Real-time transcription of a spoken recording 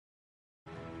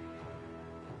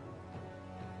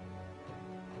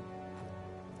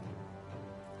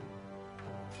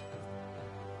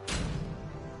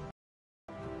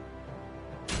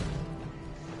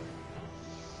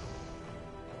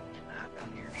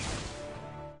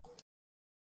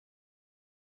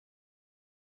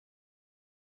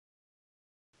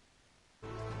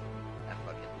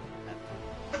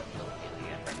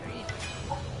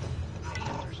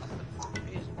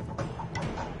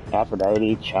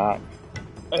Aphrodite, Chalk.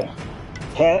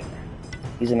 Cat,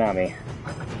 Izanami.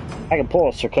 I can pull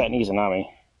a Sir Cat and Izanami.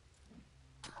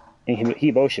 And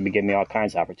he both should be giving me all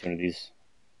kinds of opportunities.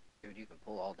 Dude, you can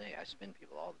pull all day. I spin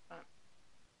people all the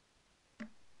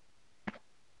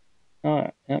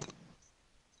time. Yep.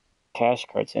 Cash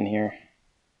Cart's in here.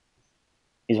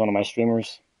 He's one of my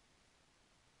streamers.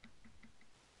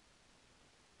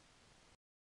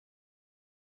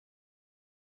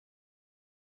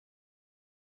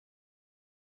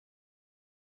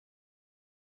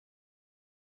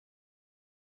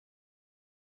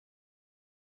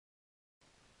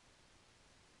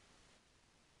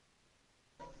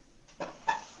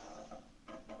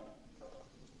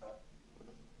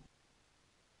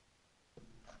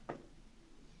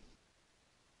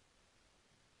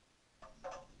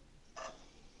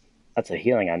 That's a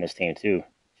healing on this team too.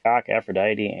 Chalk,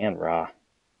 Aphrodite, and Ra.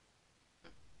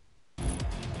 No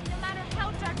matter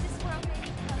how dark this world may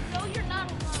become, know you're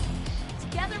not alone.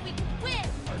 Together we can win.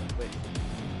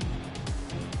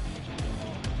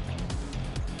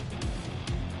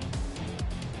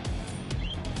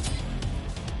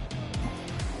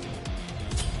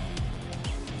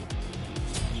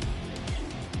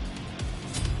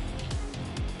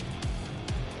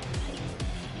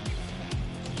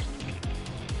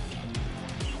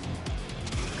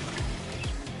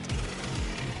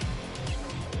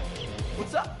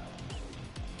 What's up?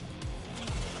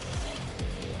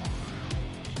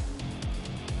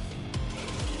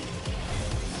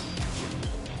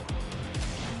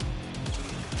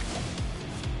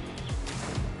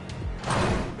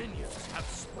 Minions have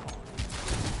spawned.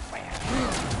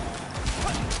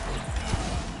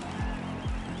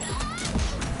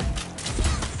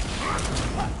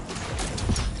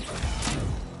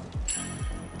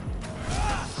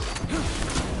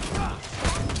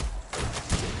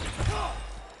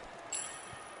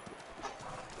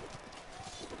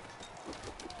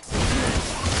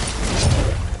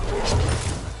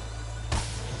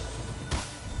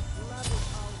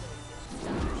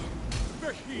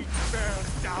 The heat bears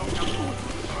down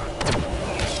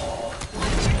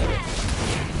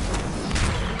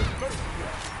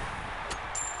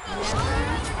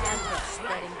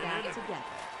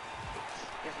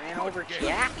It ran over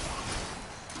Jack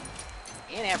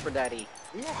and Aphrodite.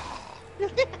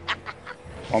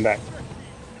 Going back.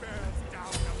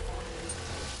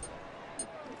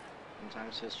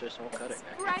 Sometimes his just won't cut it.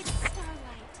 Bright starlight.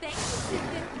 Thanks.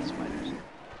 Spiders.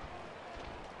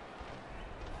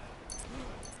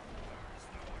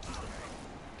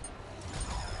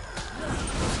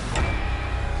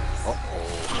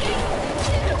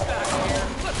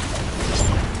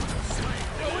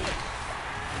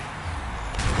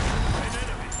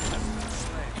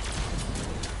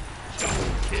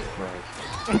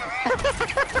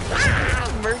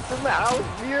 Merc in the house,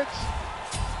 bitch.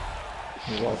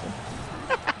 You're welcome.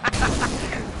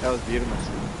 That was beautiful.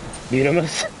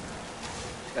 Beautimus?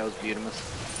 That was beautiful.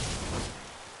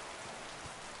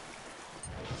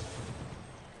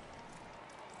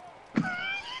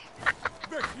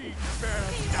 the heat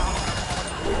bears down.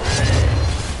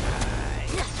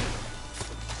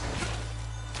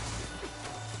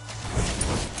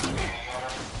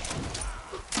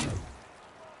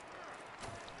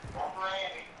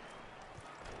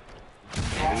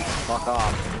 Fuck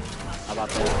off. How about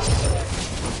that?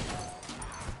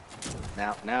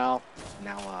 Now,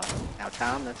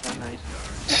 Tom, that's not nice.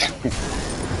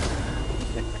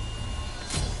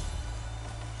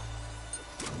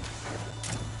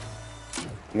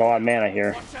 Low on mana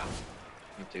here.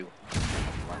 Me too.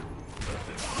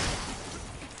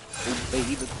 Ooh, they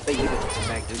even.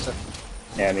 Back, do something.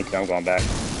 Yeah, me too. I'm going back.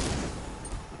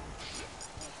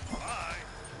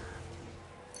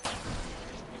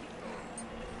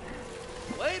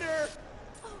 Later.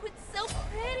 Oh, it's so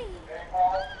pretty.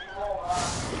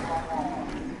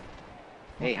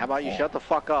 Hey, how about you shut the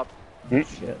fuck up? Shit.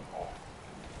 You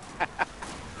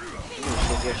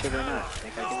still give a shit or not?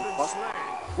 Think I give a fuck?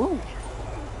 Woo!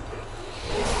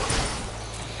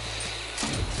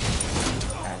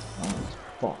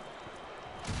 Fuck.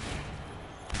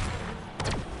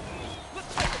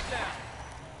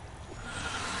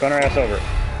 Run her ass over.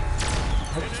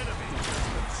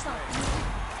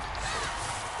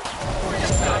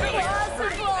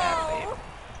 Impossible.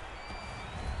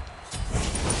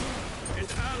 An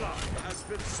ally has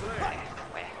been slain.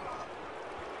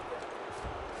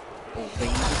 Oh,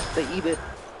 baby.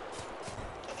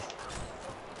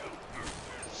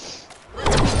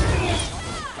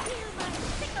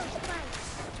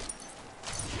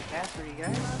 Faster, you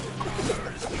guys.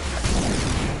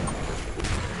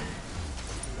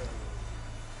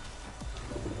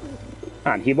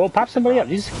 Come on, Hebo, pop somebody up.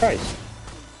 Jesus Christ.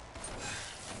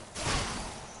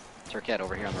 Turket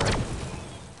over here on the right.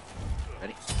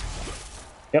 Ready?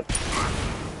 Yep. Wait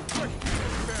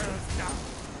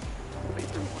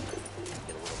for one to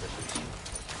get a little distance.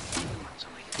 Come on,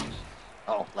 somebody get this.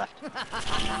 Oh, left.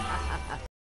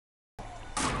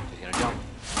 He's gonna jump.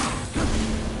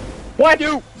 What?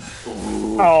 You?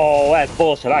 Oh, that's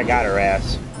bullshit. I got her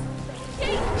ass.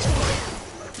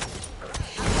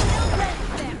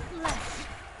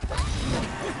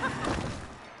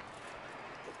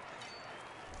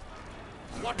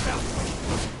 Watch out!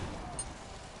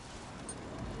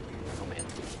 Oh man.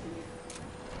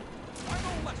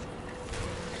 Final lesson.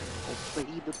 Oh,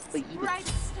 baby. Bright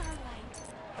starlight.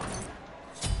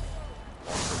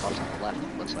 Bumps on the left,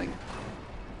 looks like. I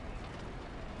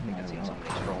think I seen somebody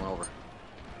scrolling over.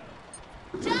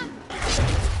 Jump!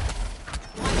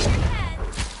 Watch your head.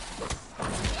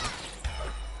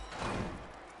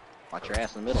 Watch your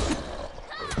ass in the middle.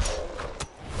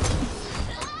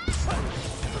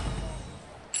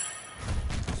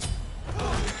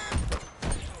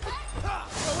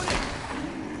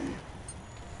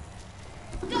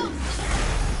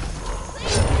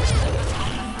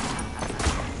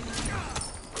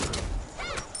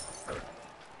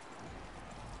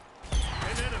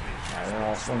 They're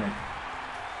all swimming.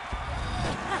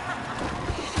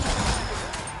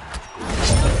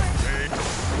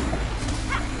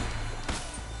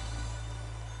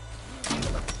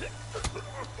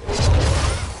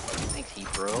 Thanks, Heat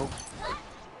Bro.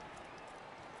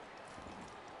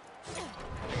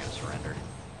 They're gonna surrender.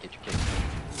 Get your kick.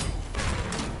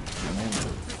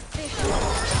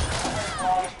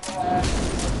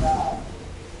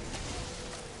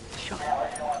 Shut up.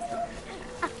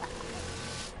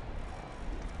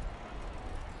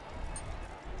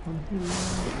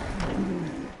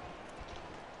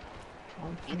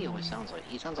 Andy always sounds like,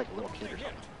 he sounds like a little kid or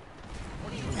something.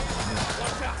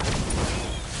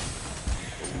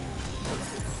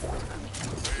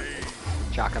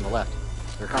 Shock on the left.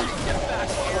 Here it comes.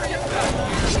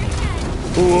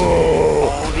 Whoa!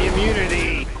 Oh, the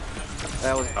immunity!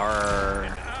 That was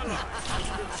our...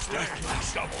 Such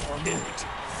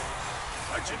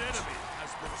an enemy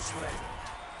has been slain.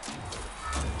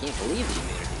 Can't believe the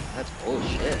immunity. That's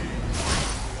bullshit.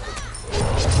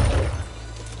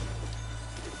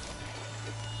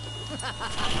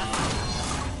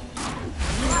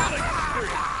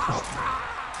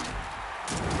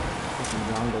 Fucking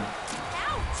grounded.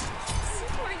 Ouch!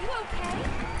 Super, are you okay?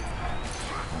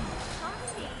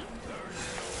 Tommy?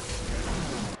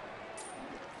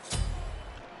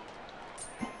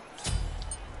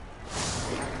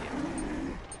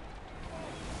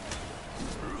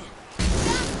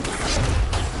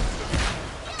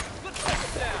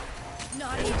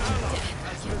 Not even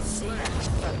death can save you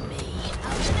from me.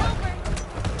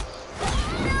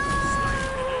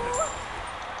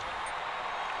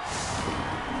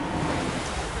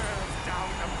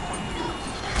 Out and over.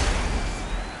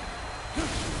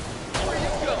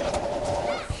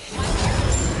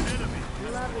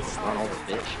 Run over,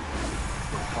 bitch.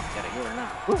 Fuck out of here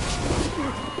now.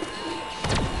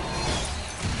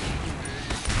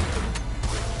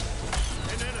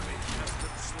 An enemy has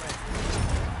been slain.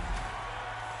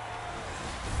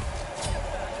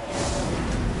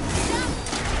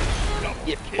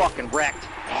 Get fucking wrecked.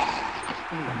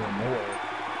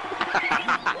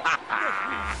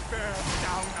 Bear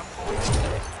down upon you.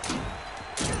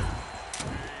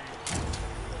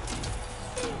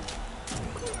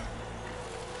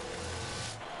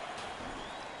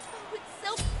 Oh, it's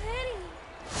so pretty.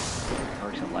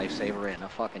 Merc's a lifesaver and a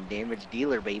fucking damage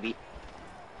dealer, baby.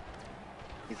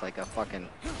 He's like a fucking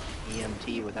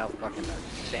EMT without fucking a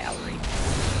salary.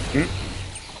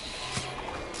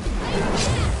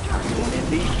 Charge one in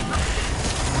deep.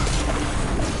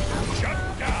 Shut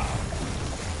down.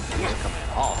 He's coming in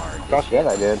all hard. Gosh, yeah,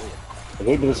 I did. I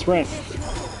gave you the sprint. An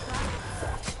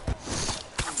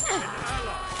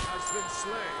ally has been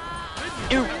slain.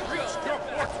 You. Minions have reached your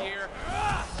fort here.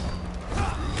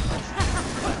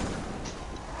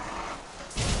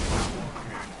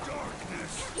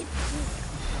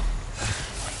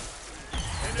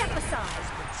 Darkness Step aside. has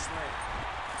been slain.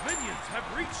 Minions have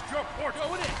reached your port.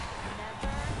 Going in.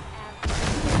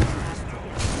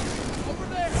 Over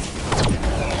there.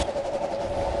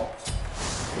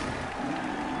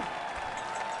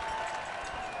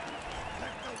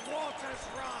 Let the waters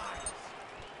rise.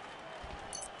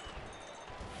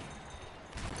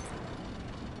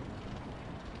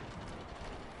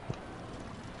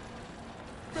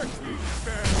 The heat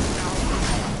bears down.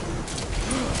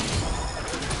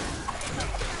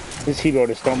 This Hebo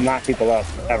just don't knock people up,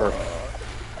 ever.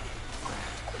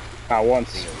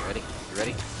 Once. You ready? You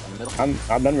ready? In the middle?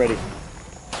 I've been ready.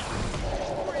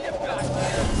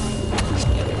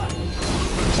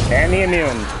 And the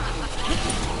immune.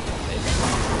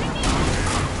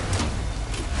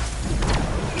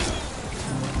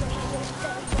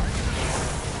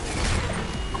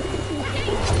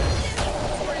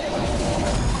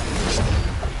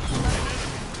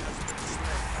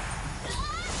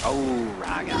 Oh,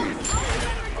 Raga.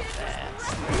 Fuck that.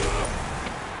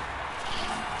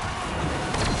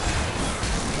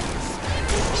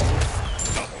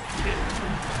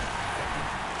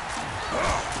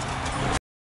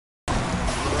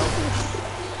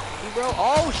 Bro.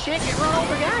 Oh shit, you run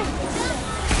over guy.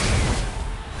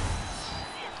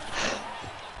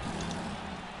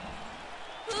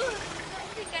 I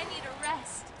think I need a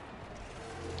rest.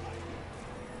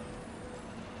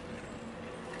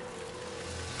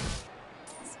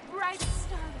 It's bright as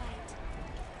starlight.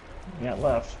 Yeah,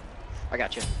 left. I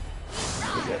got you.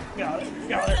 Got it.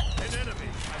 Got it. An enemy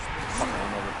has Fuck,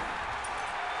 run over.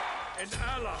 been An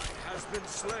ally has been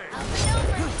slain. I'll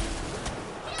maneuver.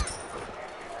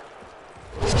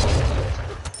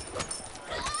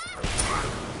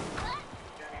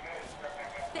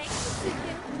 Thanks, Suzuki.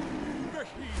 The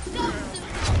heat Go, bears Suzuki.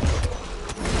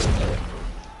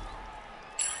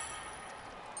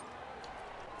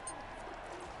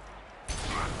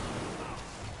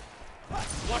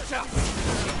 Watch out!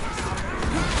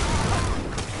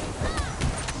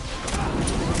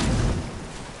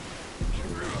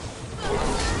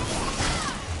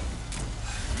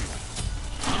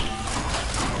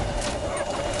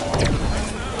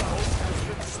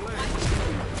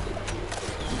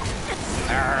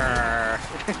 Arrgh.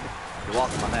 You're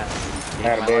welcome on that.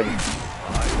 Had a baby.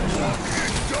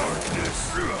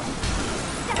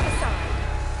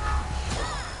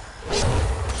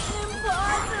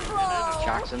 Impossible!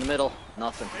 Shock's in the middle.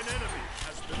 Nothing. An enemy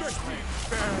has been slain. The heat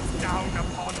bears down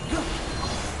upon you.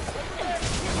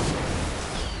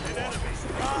 An enemy's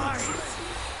rise.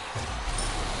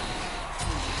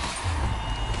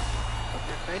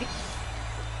 Ready?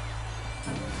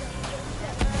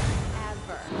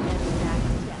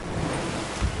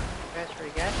 Guys,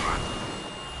 ready, guys?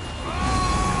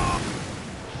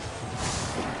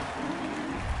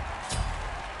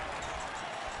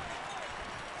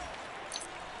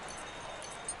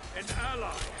 An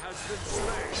ally has been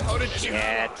slain. How did you? Shit.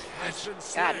 Has been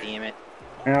slain. God damn it.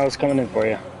 I was coming in for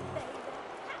you. Oh,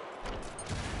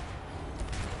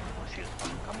 she was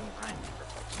fucking coming behind me, for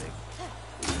fuck's sake.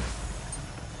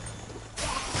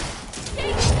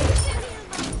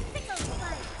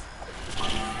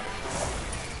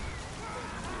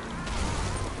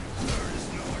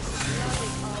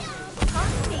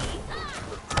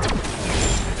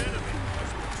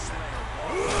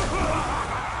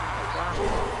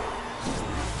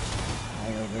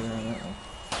 I go bigger on that one.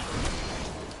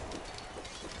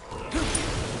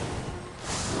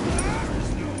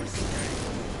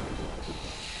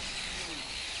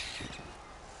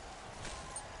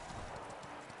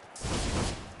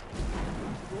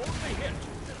 You only hit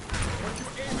what you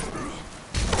aim at.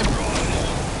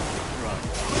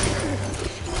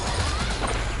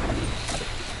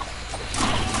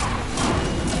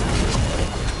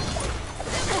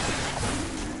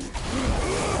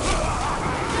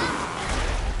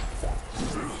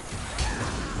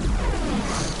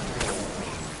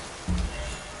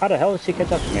 How the hell did she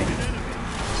catch up to me?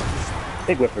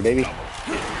 Big whipper, baby.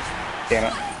 Damn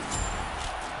it.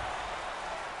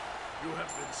 You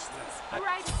have been slain.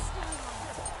 Bright as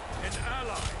starlight. An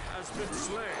ally has been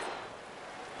slain.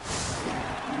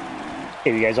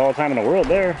 Gave you guys all the time in the world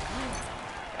there.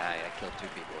 I killed 2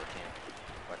 people. I can't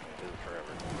fucking do it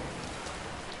forever.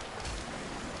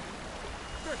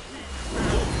 The heat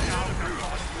bears down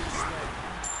upon you,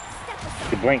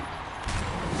 slain. You blinked.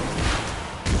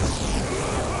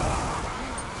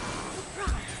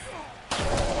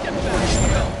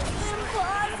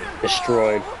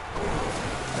 Destroyed.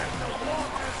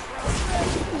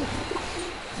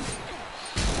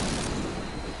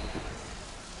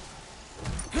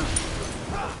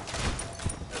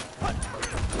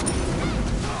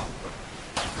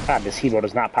 God, this hero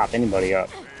does not pop anybody up.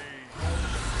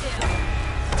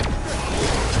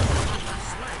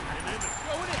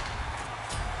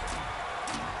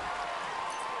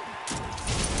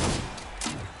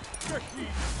 The heat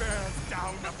bears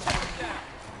down upon you.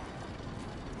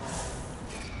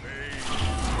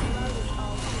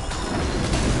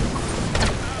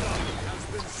 Has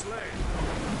been slain.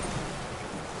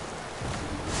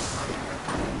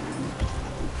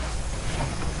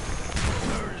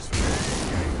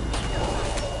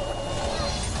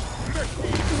 The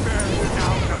heat bears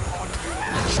down upon you.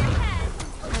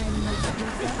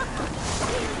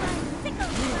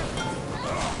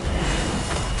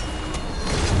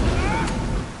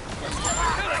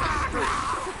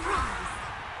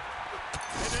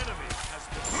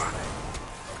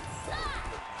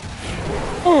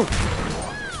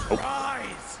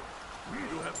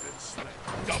 have been slain.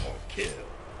 Double kill.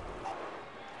 Oh,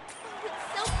 it's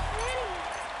so pretty.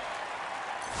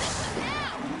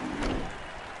 Now!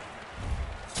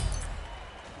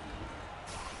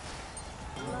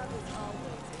 Love is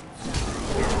always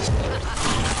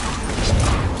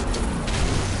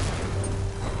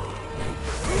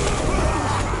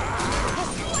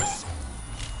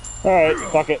Alright,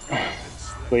 fuck it.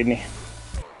 Bleed me.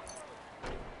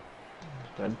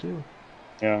 Dead too.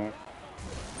 Yeah.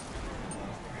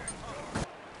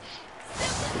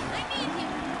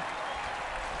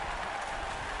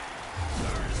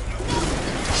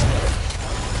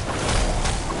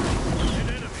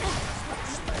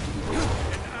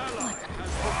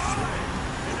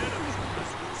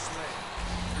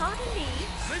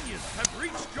 Minions have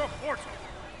reached your portal.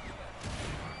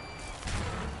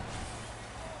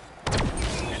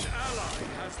 An ally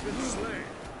has been slain.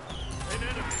 An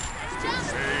enemy has been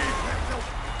slain.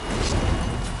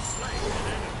 Slain an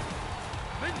enemy.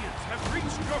 Minions have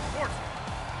reached your portal.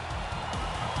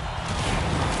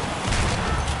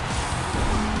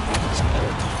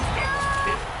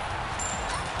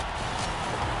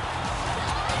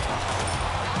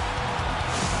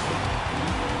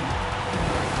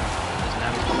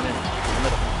 Tsunamis coming in the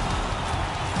middle.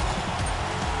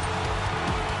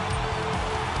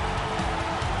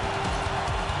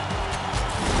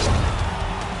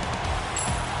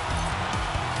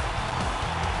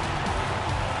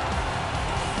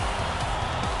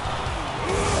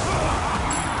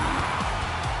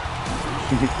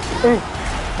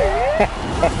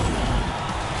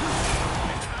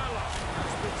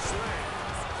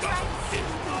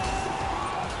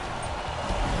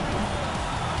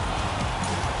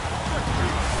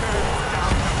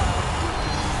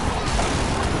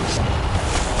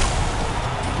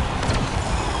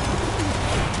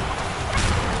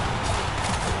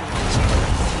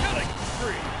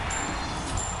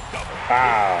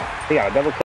 Wow. He got a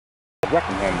double kill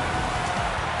wrecking him.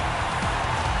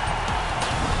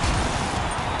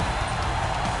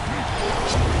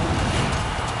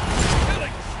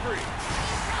 Killing spree.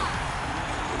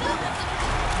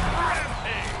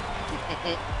 Rampage.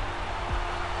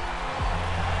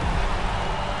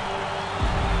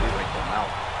 Dude, like them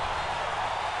out.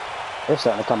 They're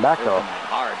starting to come back They're though. coming in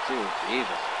hard too.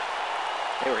 Jesus.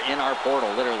 They were in our portal,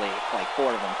 literally, like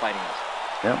 4 of them fighting us.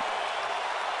 Yep.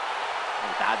 They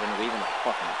were dodging and weaving like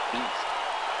fucking beast.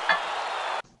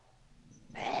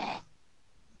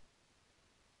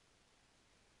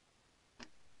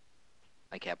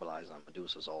 I capitalized on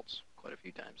Medusa's ults quite a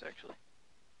few times, actually.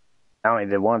 I only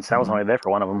did once. I was only there for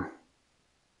one of them.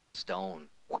 Stone.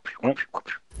 Yep.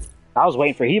 I was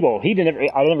waiting for Hebo.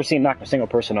 I never seen him knock a single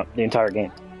person up the entire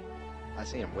game. I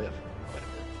see him whiff quite a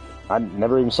bit. I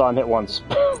never even saw him hit once.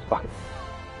 Fuck.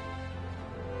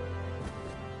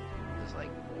 It's like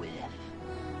whiff.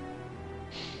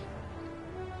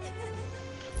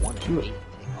 1 HP. Take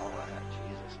all that.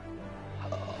 Jesus.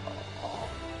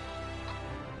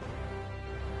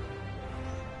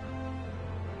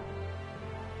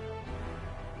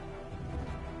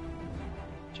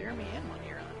 Jeremy and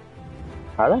Money are on.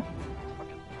 Are they?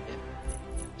 Fucking yeah.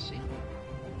 See?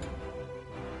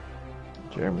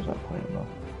 Jeremy's not playing though.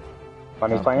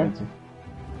 Money's Not playing? fancy.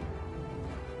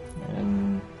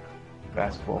 And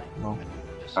basketball, no.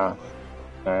 Just Alright.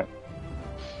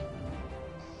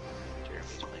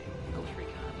 Jeremy's playing Ghost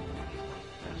Recon.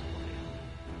 Basketball, yeah.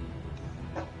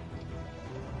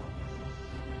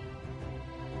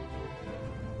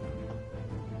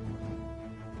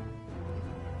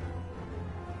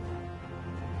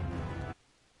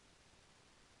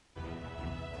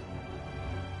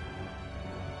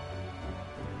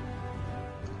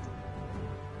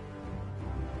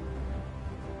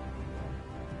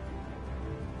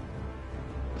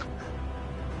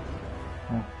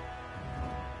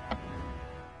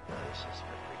 This is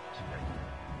great.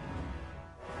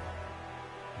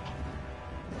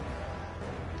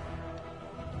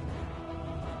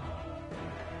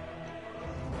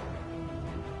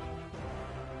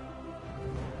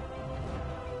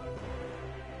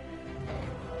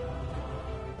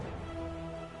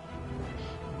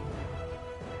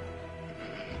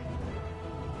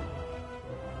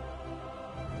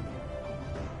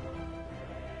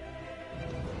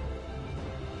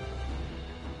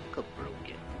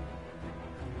 Broken.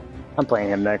 I'm playing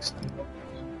him next.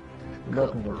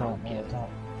 Broken the top, all the top.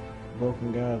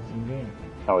 Broken guys in the game.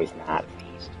 No, he's not.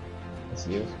 Yes,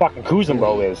 he is. Fucking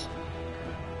Kuzumbo is.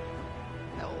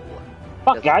 No.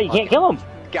 Fuck, Doesn't guy, you can't fucking- kill him.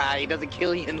 Guy doesn't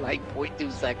kill you in like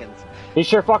 0.2 seconds. He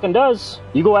sure fucking does.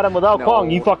 You go at him without No.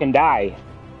 Kwong, you fucking die.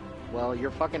 Well,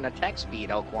 you're fucking attack speed,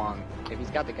 El Kwong. If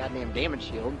he's got the goddamn damage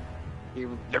shield.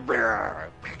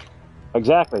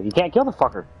 Exactly. You can't kill the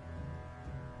fucker.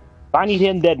 If I need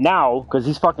him dead now, because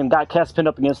he's fucking got Cass pinned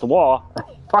up against the wall,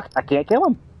 fuck, I can't kill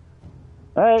him.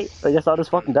 Alright, I guess I'll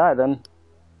just fucking die then.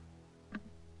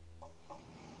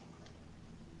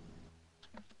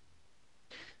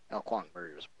 Al Kwong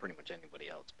murders pretty much anybody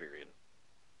else, period.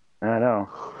 I know.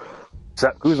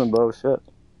 Except Kuzenbo, shit.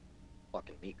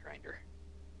 Fucking meat grinder.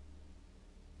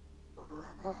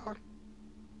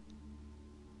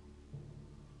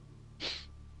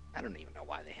 I don't even know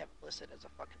why they have it listed as a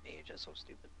fucking mage. That's so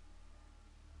stupid.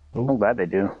 I'm glad they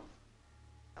do.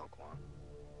 Al Kwong.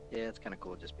 Yeah, it's kind of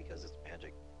cool just because it's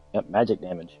magic. Yep, magic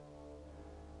damage.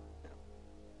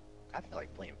 I feel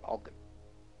like playing Vulcan.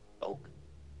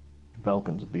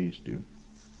 Falcon's a beast, dude.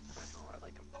 I know, I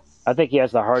like him. I think he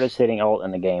has the hardest hitting ult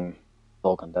in the game.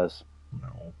 Vulcan does.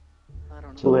 No. I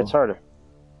don't know. Who hits harder?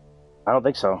 I don't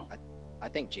think so. I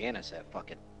think Janice at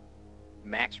fucking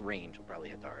max range will probably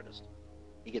hit the hardest.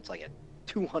 He gets like a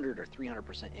 200 or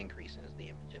 300% increase in his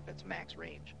damage if it's max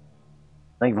range.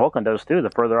 I think Vulcan does too,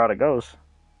 the further out it goes.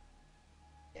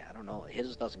 Yeah, I don't know.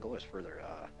 His doesn't go as far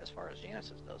as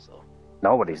Janice's does, though.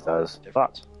 Nobody's does.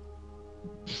 Fuck.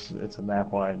 It's a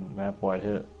map wide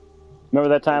hit. Remember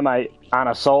that time on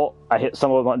Assault, I hit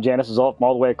someone with Janice's ult from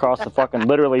all the way across the fucking,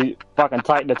 literally fucking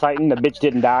Titan to Titan, the bitch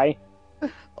didn't die?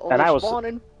 And I was...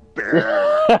 spawning.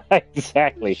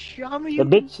 Exactly. The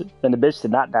bitch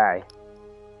did not die.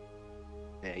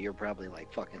 Yeah, you're probably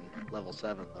like fucking level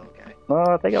 7 though, okay? Well,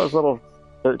 I think I was level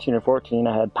 13 or 14.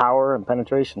 I had power and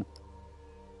penetration.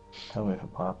 Tell me if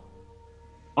it pop.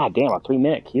 Ah, damn, a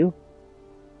 3-minute queue?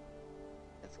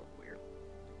 That's a little weird.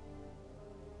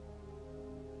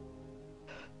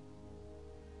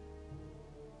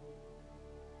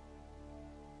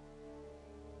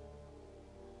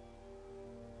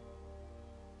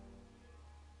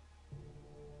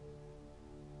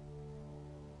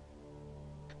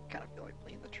 Kind of feel like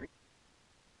playing the tree.